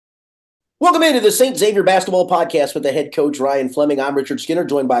Welcome into the St. Xavier Basketball Podcast with the head coach Ryan Fleming. I'm Richard Skinner,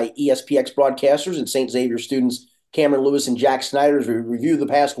 joined by ESPX broadcasters and St. Xavier students Cameron Lewis and Jack Snyder as we review the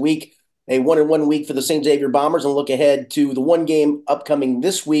past week, a 1-1 week for the St. Xavier Bombers, and look ahead to the one game upcoming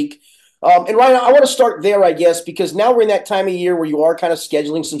this week. And Ryan, I want to start there, I guess, because now we're in that time of year where you are kind of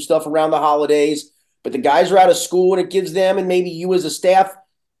scheduling some stuff around the holidays, but the guys are out of school, and it gives them and maybe you as a staff,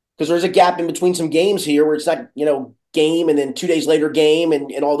 because there's a gap in between some games here where it's not, game and then 2 days later game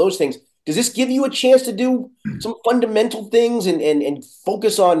and all those things. Does this give you a chance to do some fundamental things and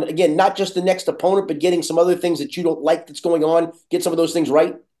focus on, again, not just the next opponent, but getting some other things that you don't like that's going on, get some of those things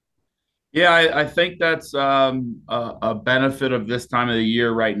right? Yeah, I think that's a benefit of this time of the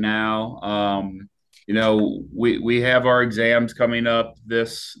year right now. We have our exams coming up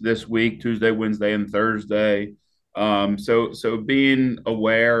this week, Tuesday, Wednesday, and Thursday. So being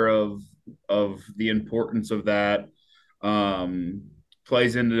aware of the importance of that um,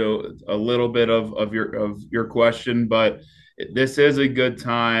 plays into a little bit of your question, but this is a good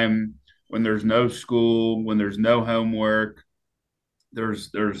time when there's no school, when there's no homework.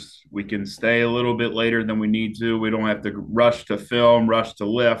 There's we can stay a little bit later than we need to. We don't have to rush to film, rush to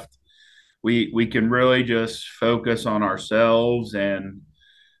lift. We can really just focus on ourselves and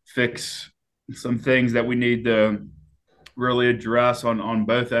fix some things that we need to really address on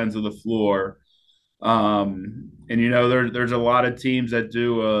both ends of the floor. And there's a lot of teams that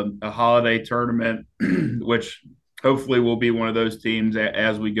do a holiday tournament, which hopefully will be one of those teams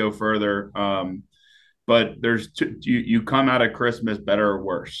as we go further. But you come out of Christmas better or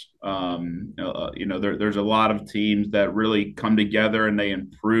worse. There's a lot of teams that really come together and they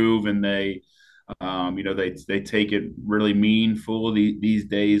improve and they take it really meaningful these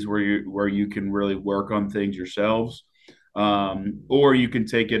days where you can really work on things yourselves, or you can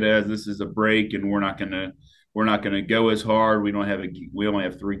take it as this is a break and we're not gonna go as hard. We only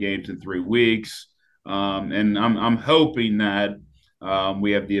have 3 games in 3 weeks, and I'm hoping that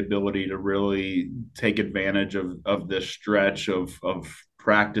we have the ability to really take advantage of this stretch of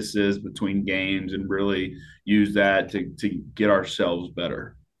practices between games and really use that to get ourselves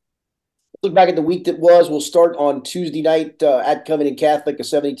better. Look back at the week that was. We'll start on Tuesday night at Covington Catholic, a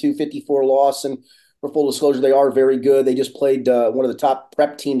 72-54 loss. And for full disclosure, they are very good. They just played one of the top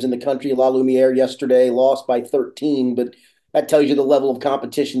prep teams in the country, La Lumiere, yesterday, lost by 13. But that tells you the level of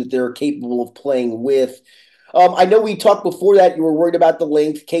competition that they're capable of playing with. I know we talked before that you were worried about the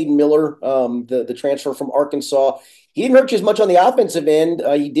length. Caden Miller, the transfer from Arkansas, he didn't hurt you as much on the offensive end.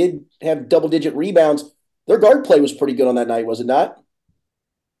 He did have double-digit rebounds. Their guard play was pretty good on that night, was it not?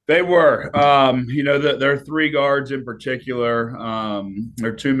 They were, there are 3 guards in particular.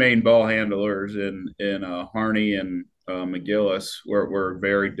 Their 2 main ball handlers in Harney and McGillis were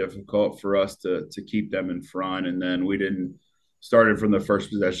very difficult for us to keep them in front. And then we didn't started from the first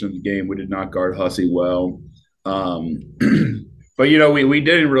possession of the game. We did not guard Hussey well. Um, but we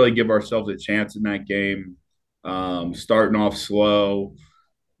didn't really give ourselves a chance in that game. Starting off slow,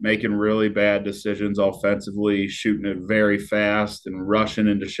 making really bad decisions offensively, shooting it very fast and rushing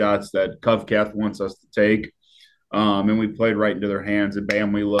into shots that Covcath wants us to take. And we played right into their hands, and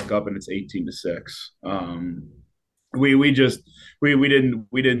bam, we look up and it's 18-6. We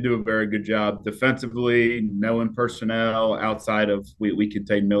didn't do a very good job defensively, knowing personnel outside of we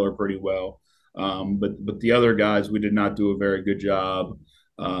contained Miller pretty well. But the other guys, we did not do a very good job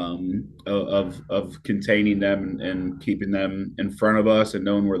of containing them and keeping them in front of us and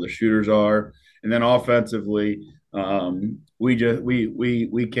knowing where the shooters are. And then offensively,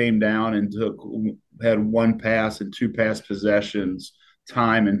 we came down and had 1 pass and 2 pass possessions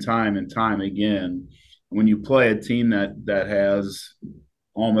time and time and time again. When you play a team that has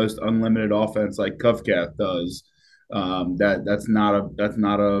almost unlimited offense like Covcath does, that's not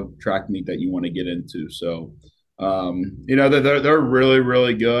a track meet that you want to get into. So they're really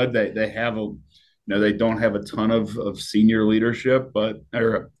really good. They have they don't have a ton of senior leadership,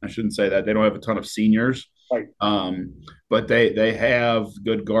 or I shouldn't say that they don't have a ton of seniors. Right. But they have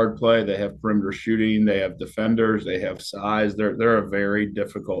good guard play. They have perimeter shooting. They have defenders. They have size. They're a very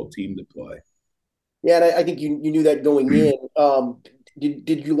difficult team to play. Yeah, and I think you knew that going in.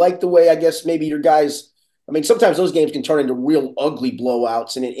 Did you like the way, I guess, maybe your guys? I mean, sometimes those games can turn into real ugly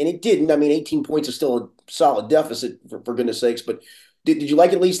blowouts, and it didn't. I mean, 18 points is still a solid deficit for goodness sakes. But did you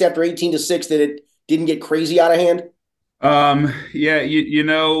like at least after 18-6 that it didn't get crazy out of hand? Yeah,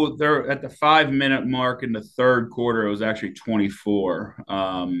 they're at the 5 minute mark in the third quarter. It was actually 24.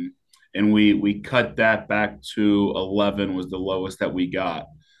 And we cut that back to 11 was the lowest that we got.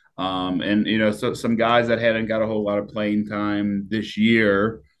 And so some guys that hadn't got a whole lot of playing time this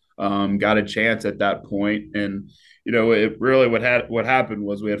year got a chance at that point. And it really what happened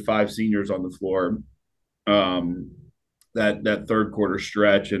was we had five seniors on the floor um, that third quarter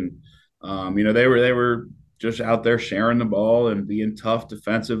stretch, and they were just out there sharing the ball and being tough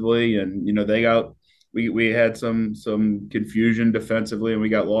defensively, and they got we had some confusion defensively, and we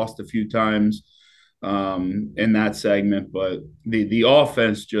got lost a few times in that segment, but the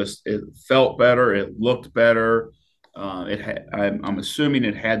offense just it felt better, it looked better. I'm assuming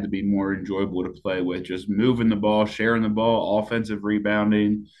it had to be more enjoyable to play with, just moving the ball, sharing the ball, offensive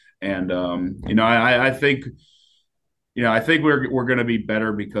rebounding, and I think we're going to be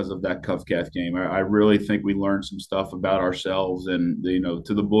better because of that Cuff Calf game. I really think we learned some stuff about ourselves, and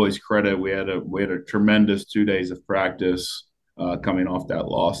to the boys' credit, we had a tremendous 2 days of practice coming off that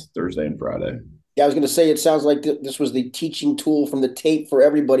loss Thursday and Friday. Yeah, I was going to say it sounds like this was the teaching tool from the tape for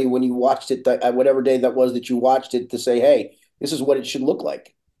everybody when you watched it, whatever day that was that you watched it, to say, hey, this is what it should look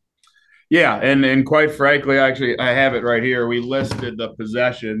like. Yeah, and quite frankly, actually, I have it right here. We listed the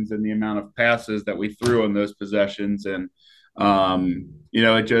possessions and the amount of passes that we threw on those possessions, and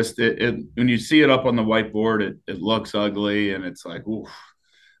it when you see it up on the whiteboard, it looks ugly, and it's like, oof,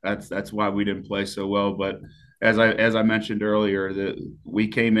 that's why we didn't play so well. But as I mentioned earlier, that we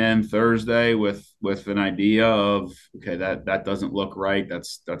came in Thursday with an idea of, okay, that doesn't look right.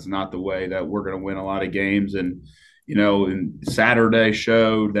 That's not the way that we're going to win a lot of games, and Saturday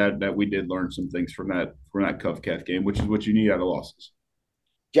showed that we did learn some things from that Cuff Calf game, which is what you need out of losses.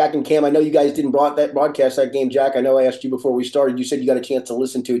 Jack and Cam, I know you guys didn't broadcast that game. Jack, I know I asked you before we started. You said you got a chance to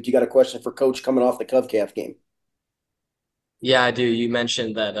listen to it. You got a question for Coach coming off the Cov Calf game? Yeah, I do. You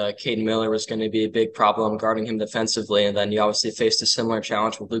mentioned that Caden Miller was going to be a big problem guarding him defensively, and then you obviously faced a similar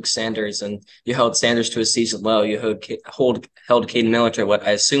challenge with Luke Sanders, and you held Sanders to a season low. You held Caden Miller to what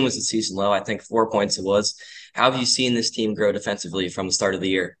I assume was a season low. I think 4 points it was. How have you seen this team grow defensively from the start of the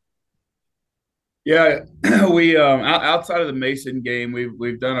year? Yeah, we outside of the Mason game,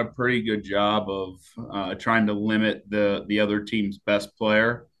 we've done a pretty good job of trying to limit the other team's best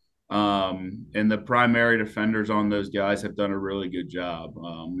player, and the primary defenders on those guys have done a really good job.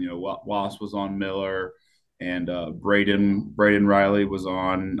 Wass was on Miller, and Braden Riley was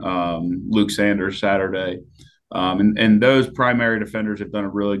on Luke Sanders Saturday, and those primary defenders have done a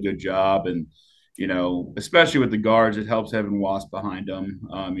really good job, and especially with the guards, it helps having Wasp behind them.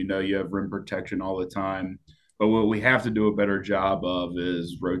 You have rim protection all the time. But what we have to do a better job of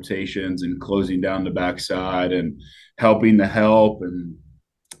is rotations and closing down the backside and helping the help. And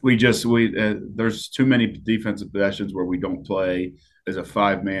there's too many defensive possessions where we don't play as a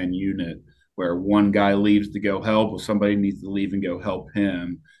 5-man unit, where one guy leaves to go help, or somebody needs to leave and go help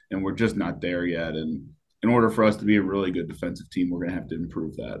him, and we're just not there yet. And in order for us to be a really good defensive team, we're going to have to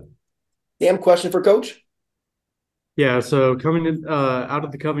improve that. Damn, question for Coach? Yeah, so coming in, out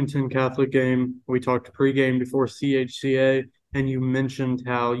of the Covington Catholic game, we talked pregame before CHCA, and you mentioned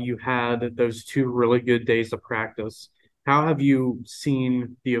how you had those 2 really good days of practice. How have you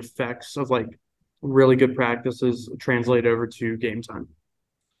seen the effects of really good practices translate over to game time?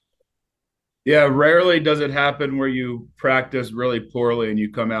 Yeah, rarely does it happen where you practice really poorly and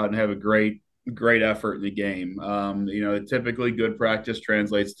you come out and have a great effort in the game. Typically good practice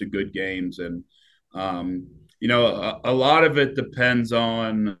translates to good games, and a lot of it depends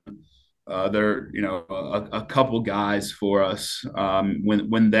on a couple guys for us,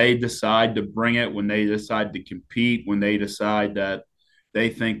 when they decide to bring it, when they decide to compete, when they decide that they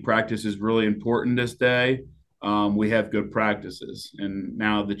think practice is really important this day. We have good practices, and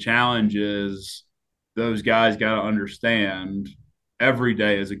now the challenge is those guys got to understand every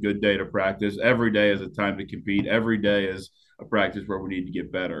day is a good day to practice. Every day is a time to compete. Every day is a practice where we need to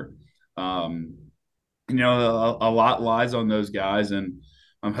get better. A lot lies on those guys, and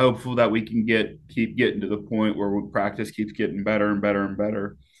I'm hopeful that we can keep getting to the point where practice keeps getting better and better and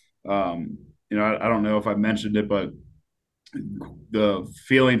better. I don't know if I mentioned it, but the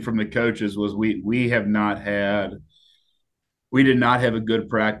feeling from the coaches was we did not have a good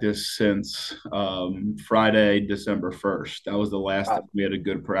practice since Friday, December 1st. That was the last time we had a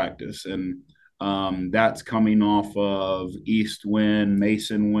good practice. And that's coming off of East win,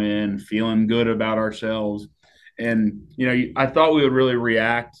 Mason win, feeling good about ourselves. And, I thought we would really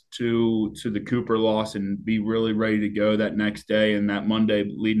react to the Cooper loss and be really ready to go that next day and that Monday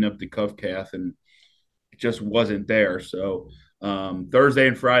leading up to Cuff Calf. And it just wasn't there. So Thursday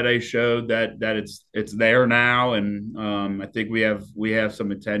and Friday showed that it's there now, and I think we have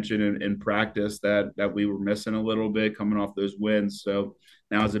some attention in practice that we were missing a little bit coming off those wins. So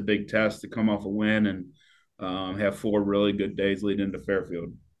now is a big test to come off a win and have 4 really good days leading into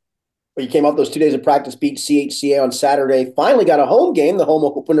Fairfield. Well, you came off those 2 days of practice, beat CHCA on Saturday, finally got a home game, the home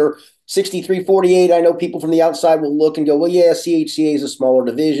opener, 63-48. I know people from the outside will look and go, well, yeah, CHCA is a smaller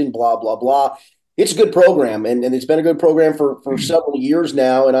division, blah, blah, blah. It's a good program, and it's been a good program for several years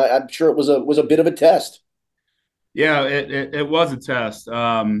now, and I'm sure it was a bit of a test. Yeah, it was a test.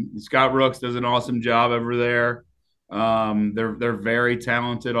 Scott Rooks does an awesome job over there. They're very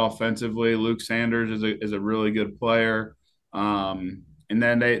talented offensively. Luke Sanders is a really good player. And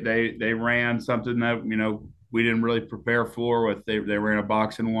then they ran something that we didn't really prepare for. With they ran a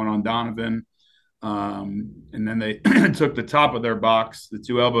boxing one on Donovan, and then they took the top of their box, the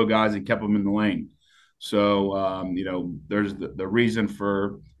two elbow guys, and kept them in the lane. So, there's the reason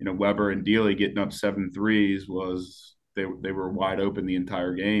for, Weber and Dealey getting up 7 threes was they were wide open the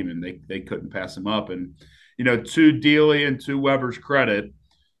entire game, and they couldn't pass them up. And, to Dealey and to Weber's credit,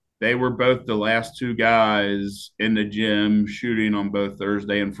 they were both the last two guys in the gym shooting on both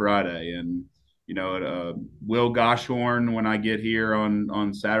Thursday and Friday. And, Will Goshorn, when I get here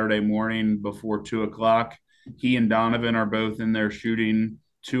on Saturday morning before 2 o'clock, he and Donovan are both in there shooting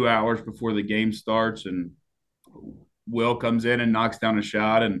 2 hours before the game starts, and Will comes in and knocks down a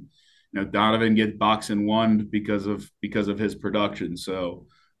shot, and Donovan gets boxing one because of his production. So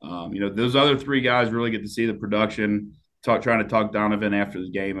those other three guys really get to see the production. Trying to talk Donovan after the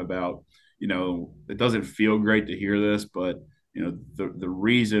game about it doesn't feel great to hear this, but the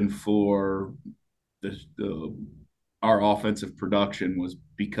reason for our offensive production was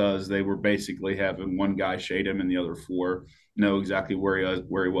because they were basically having one guy shade him and the other four know exactly where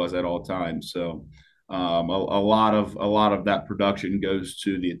he was at all times. So a lot of that production goes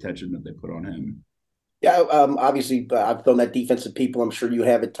to the attention that they put on him. Yeah, obviously, I've thrown that defensive people. I'm sure you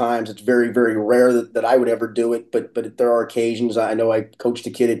have at times. It's very, very rare that I would ever do it, but there are occasions. I know I coached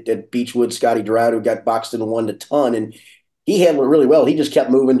a kid at Beechwood, Scotty Drought, who got boxed in one a ton, and he handled it really well. He just kept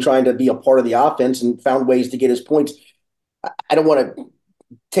moving, trying to be a part of the offense, and found ways to get his points. I don't want to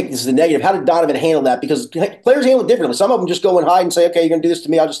take this as a negative. How did Donovan handle that? Because players handle it differently. Some of them just go and hide and say, okay, you're going to do this to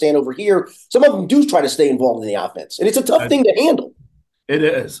me. I'll just stand over here. Some of them do try to stay involved in the offense. And it's a tough thing to handle. It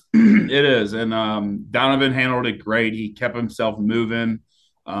is. It is. And Donovan handled it great. He kept himself moving.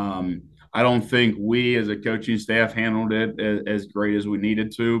 I don't think we as a coaching staff handled it as great as we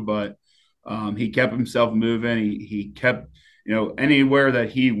needed to, but he kept himself moving. He kept, anywhere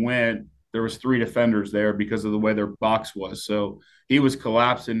that he went, there was three defenders there because of the way their box was. So he was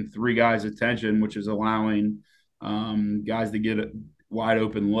collapsing three guys' attention, which is allowing guys to get wide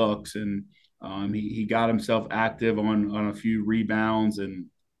open looks. And he got himself active on a few rebounds, and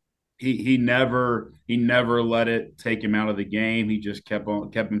he never let it take him out of the game. He just kept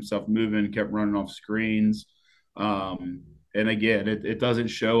himself moving, kept running off screens. And again, it doesn't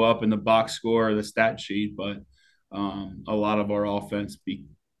show up in the box score or the stat sheet, but a lot of our offense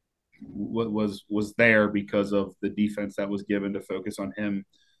was there because of the defense that was given to focus on him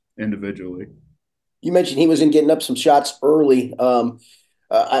individually. You mentioned he was in getting up some shots early.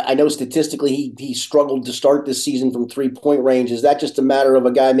 I know statistically he struggled to start this season from 3-point range. Is that just a matter of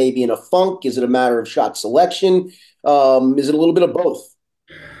a guy maybe in a funk? Is it a matter of shot selection? Is it a little bit of both?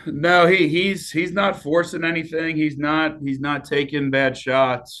 No, he's not forcing anything. He's not taking bad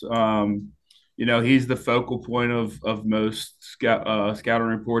shots. He's the focal point of most scouting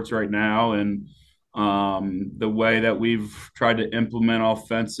reports right now, and the way that we've tried to implement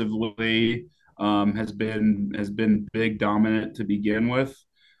offensively has been big dominant to begin with,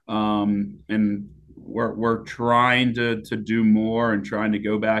 and we're trying to do more and trying to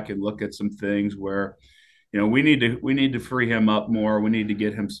go back and look at some things where we need to free him up more. We need to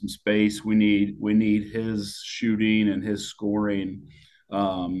get him some space. We need his shooting and his scoring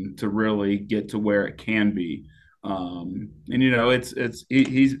to really get to where it can be. And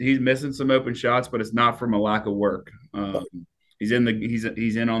he's missing some open shots, but it's not from a lack of work. He's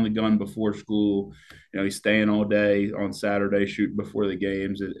in on the gun before school. He's staying all day on Saturday shooting before the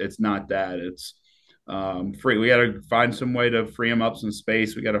games. It's not that. It's free. We got to find some way to free him up some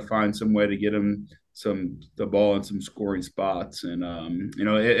space. We got to find some way to get him the ball in some scoring spots, and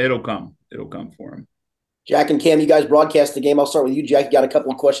it'll come for him. Jack and Cam, you guys broadcast the game. I'll start with you, Jack. You got a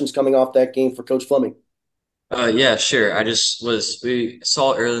couple of questions coming off that game for Coach Fleming. Yeah, sure. We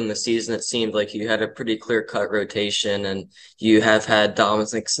saw early in the season, it seemed like you had a pretty clear-cut rotation, and you have had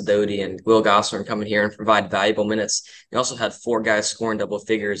Dominic Sidoti and Will Gosselin come in here and provide valuable minutes. You also had four guys scoring double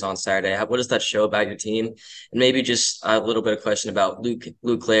figures on Saturday. What does that show about your team? And maybe just a little bit of question about Luke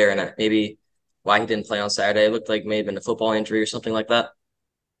Clare and maybe why he didn't play on Saturday. It looked like maybe been a football injury or something like that.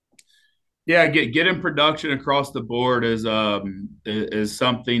 Yeah, getting production across the board is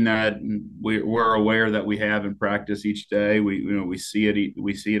something that we're aware that we have in practice each day. We see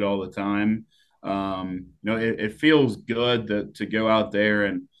it all the time. It feels good to go out there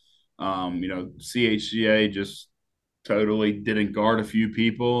and CHCA just totally didn't guard a few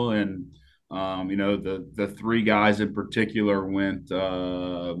people, and the three guys in particular went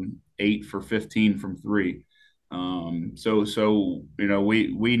 8 for 15 from three. We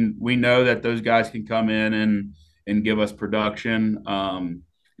know that those guys can come in and give us production.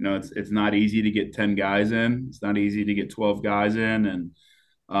 It's not easy to get 10 guys in. It's not easy to get 12 guys in, and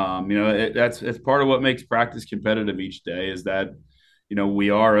that's it's part of what makes practice competitive each day is that we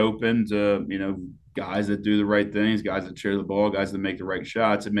are open to guys that do the right things, guys that share the ball, guys that make the right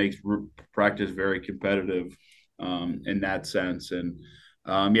shots. It makes practice very competitive in that sense. And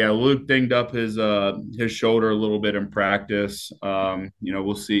Luke dinged up his shoulder a little bit in practice.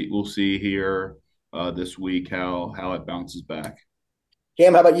 We'll see here this week how it bounces back.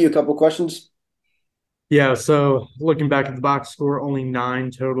 Cam, how about you? A couple of questions. Yeah, so looking back at the box score, only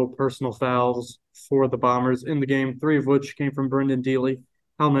 9 total personal fouls for the Bombers in the game, 3 of which came from Brendan Deely.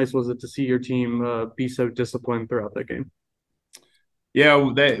 How nice was it to see your team be so disciplined throughout that game? Yeah,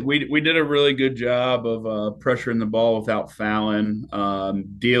 we did a really good job of pressuring the ball without fouling.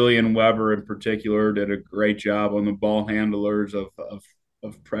 Dealey and Weber in particular did a great job on the ball handlers of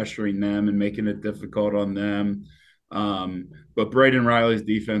pressuring them and making it difficult on them. But Braden Riley's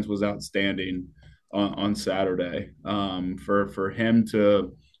defense was outstanding on Saturday. For him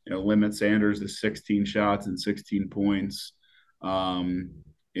to limit Sanders to 16 shots and 16 points.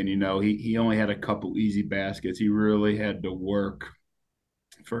 He only had a couple easy baskets. He really had to work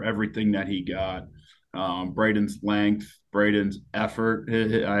for everything that he got. Braden's length, Braden's effort.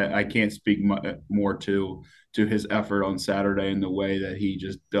 I can't speak more to his effort on Saturday and the way that he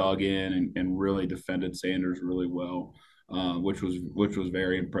just dug in and really defended Sanders really well, which was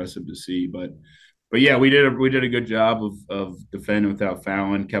very impressive to see. But yeah, we did a good job of defending without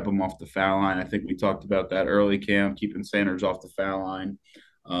fouling, kept him off the foul line. I think we talked about that early, Cam, keeping Sanders off the foul line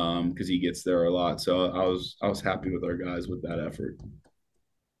because he gets there a lot. So I was happy with our guys with that effort.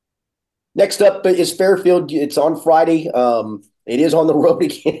 Next up is Fairfield. It's on Friday. It is on the road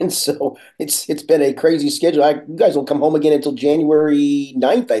again, so it's been a crazy schedule. You guys will come home again until January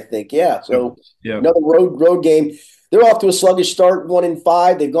 9th, I think. Yeah, so Yep. another road game. They're off to a sluggish start,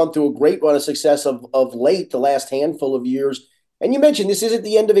 1-5. They've gone through a great run of success of late, the last handful of years. And you mentioned this isn't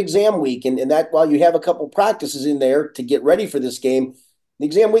the end of exam week, and that while you have a couple practices in there to get ready for this game, the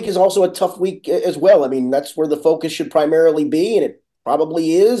exam week is also a tough week as well. I mean, that's where the focus should primarily be, and it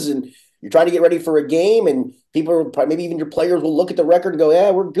probably is. And you're trying to get ready for a game, and people, maybe even your players, will look at the record and go, "Yeah,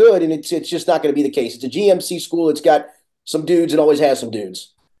 we're good," and it's just not going to be the case. It's a GMC school. It's got some dudes. It always has some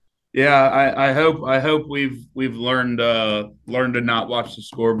dudes. Yeah, I hope we've learned to not watch the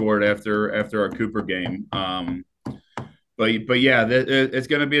scoreboard after our Cooper game. But yeah, it's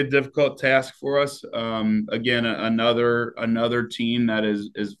going to be a difficult task for us. Again, another team that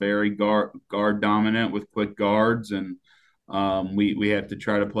is very guard dominant with quick guards, and we have to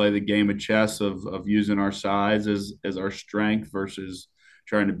try to play the game of chess of using our size as our strength versus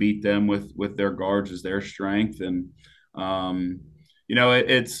trying to beat them with their guards as their strength. And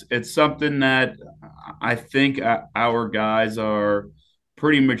it's something that I think our guys are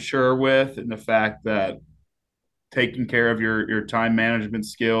pretty mature with, in the fact that taking care of your time management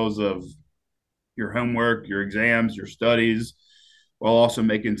skills of your homework, your exams, your studies, while also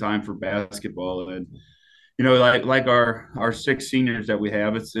making time for basketball. And like our 6 seniors that we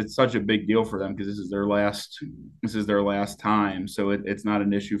have, it's such a big deal for them because this is their last time. So it's not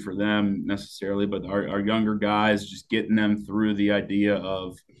an issue for them necessarily, but our younger guys, just getting them through the idea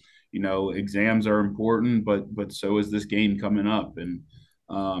of exams are important, but so is this game coming up. And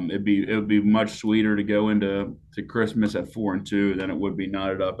it would be much sweeter to go into Christmas at 4-2 than it would be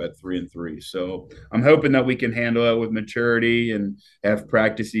knotted up at 3-3. So I'm hoping that we can handle it with maturity and have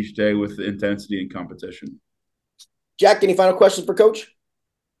practice each day with intensity and competition. Jack, any final questions for Coach?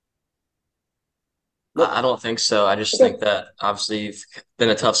 I don't think so. I just think that obviously you've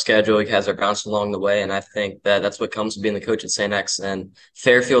been a tough schedule. He has our bounce along the way, and I think that that's what comes with being the coach at St. X. And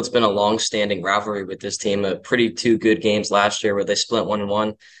Fairfield's been a long-standing rivalry with this team. A pretty 2 good games last year where they split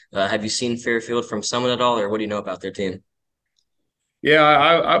 1-1. Have you seen Fairfield from Summit at all, or what do you know about their team?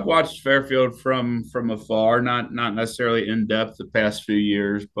 Yeah, I've watched Fairfield from afar, not necessarily in depth the past few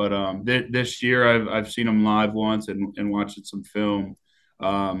years, but this year I've seen them live once and watched some film.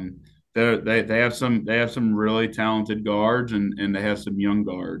 They have some really talented guards and they have some young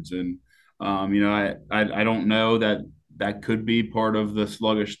guards, and I don't know that that could be part of the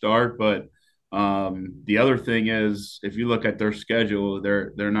sluggish start. But the other thing is, if you look at their schedule,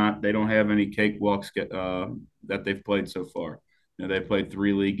 they don't have any cakewalks that they've played so far. They played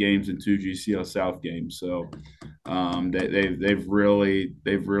 3 league games and 2 GCL South games, so they've really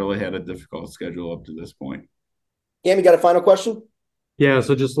had a difficult schedule up to this point. Cam, you got a final question? Yeah,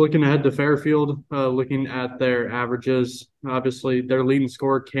 so just looking ahead to Fairfield, looking at their averages, obviously their leading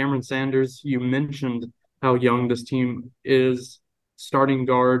scorer, Cameron Sanders, you mentioned how young this team is, starting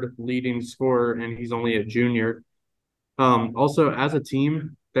guard, leading scorer, and he's only a junior. Also, as a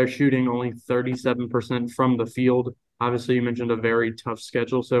team, they're shooting only 37% from the field. Obviously, you mentioned a very tough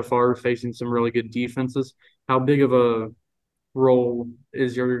schedule so far, facing some really good defenses. How big of a role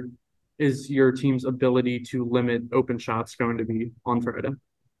is your team's ability to limit open shots going to be on Friday?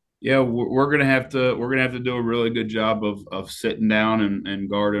 Yeah, we're gonna have to do a really good job of sitting down and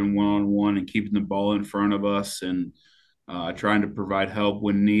guarding 1-on-1 and keeping the ball in front of us and trying to provide help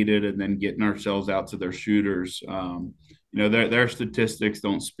when needed, and then getting ourselves out to their shooters. Their statistics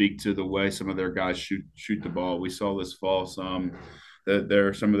don't speak to the way some of their guys shoot the ball. We saw this fall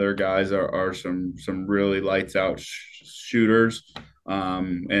that some of their guys are some really lights out shooters,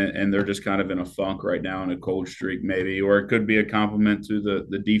 and they're just kind of in a funk right now, in a cold streak maybe, or it could be a compliment to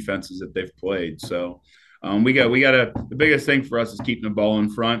the defenses that they've played. So the biggest thing for us is keeping the ball in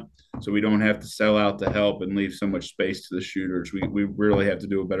front, so we don't have to sell out to help and leave so much space to the shooters. We really have to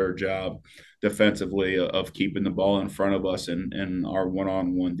do a better job defensively of keeping the ball in front of us and our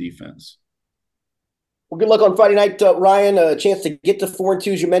one-on-one defense. Well, good luck on Friday night, Ryan. A chance to get to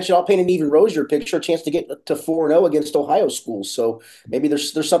 4-2, as you mentioned. I'll paint an even rosier picture. A chance to get to 4-0 against Ohio schools. So maybe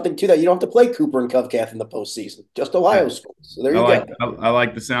there's something to that. You don't have to play Cooper and Covcath in the postseason, just Ohio schools. So there you go. I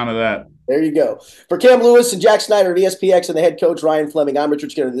like the sound of that. There you go. For Cam Lewis and Jack Snyder of ESPX and the head coach Ryan Fleming, I'm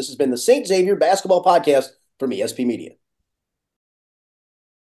Richard Skinner. This has been the St. Xavier Basketball Podcast from ESP Media.